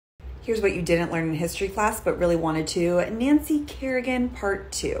Here's what you didn't learn in history class but really wanted to. Nancy Kerrigan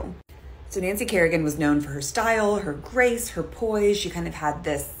Part 2. So Nancy Kerrigan was known for her style, her grace, her poise. She kind of had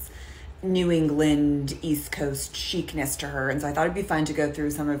this New England, East Coast chicness to her. And so I thought it'd be fun to go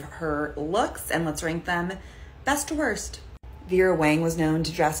through some of her looks and let's rank them best to worst. Vera Wang was known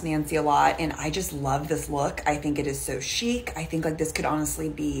to dress Nancy a lot, and I just love this look. I think it is so chic. I think like this could honestly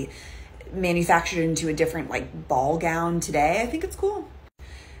be manufactured into a different like ball gown today. I think it's cool.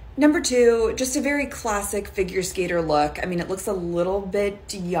 Number 2, just a very classic figure skater look. I mean, it looks a little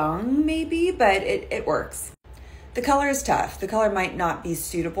bit young maybe, but it works. The color is tough. The color might not be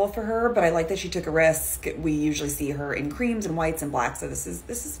suitable for her, but I like that she took a risk. We usually see her in creams and whites and blacks, so this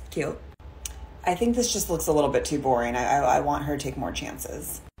is cute. I think this just looks a little bit too boring. I want her to take more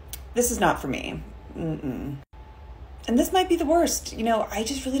chances. This is not for me. And this might be the worst. You know, I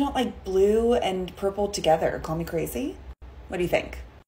just really don't like blue and purple together. Call me crazy. What do you think?